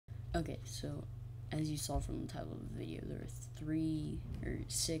Okay, so as you saw from the title of the video, there are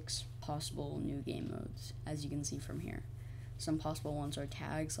 6 possible new game modes, as you can see from here. Some possible ones are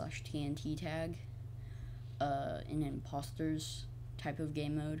tag/TNT tag, an imposters type of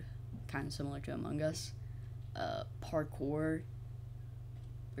game mode, kind of similar to Among Us, parkour,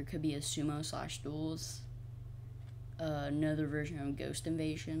 there could be a sumo/duels, another version of Ghost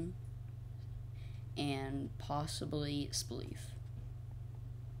Invasion, and possibly Spleef.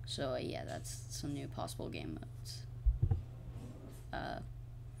 So yeah, that's some new possible game modes.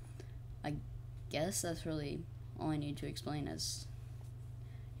 I guess that's really all I need to explain. As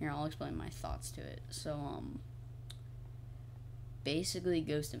here, I'll explain my thoughts to it. So basically,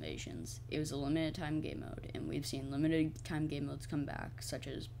 Ghost Invasions, it was a limited time game mode, and we've seen limited time game modes come back, such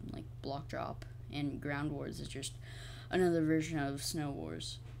as like Block Drop, and Ground Wars is just another version of Snow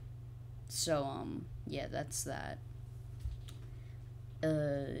Wars. So yeah, that's that.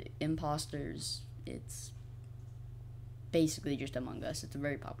 Imposters, it's basically just Among Us. It's a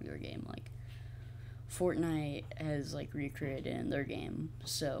very popular game. Like Fortnite has like recreated it in their game.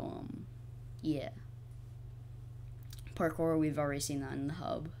 So yeah. Parkour, we've already seen that in the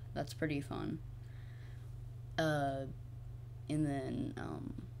hub. That's pretty fun. And then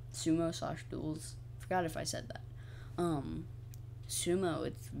sumo/duels. Forgot if I said that. Sumo,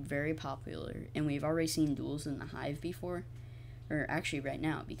 it's very popular, and we've already seen duels in the Hive before. Or actually right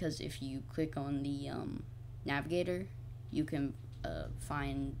now, because if you click on the navigator, you can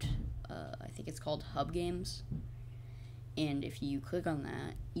find, I think it's called Hub Games, and if you click on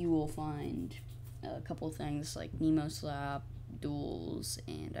that, you will find a couple things like Nemo Slap, Duels,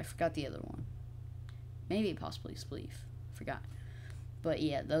 and I forgot the other one. Maybe possibly Spleef. Forgot. But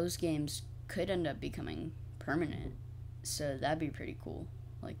yeah, those games could end up becoming permanent, so that'd be pretty cool.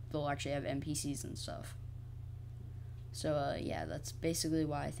 Like, they'll actually have NPCs and stuff. So, yeah, that's basically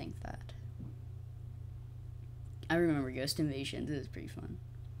why I think that. I remember Ghost Invasion. This is pretty fun.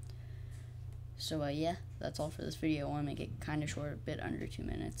 So, yeah, that's all for this video. I want to make it kind of short, a bit under 2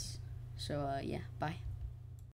 minutes. So, yeah, bye.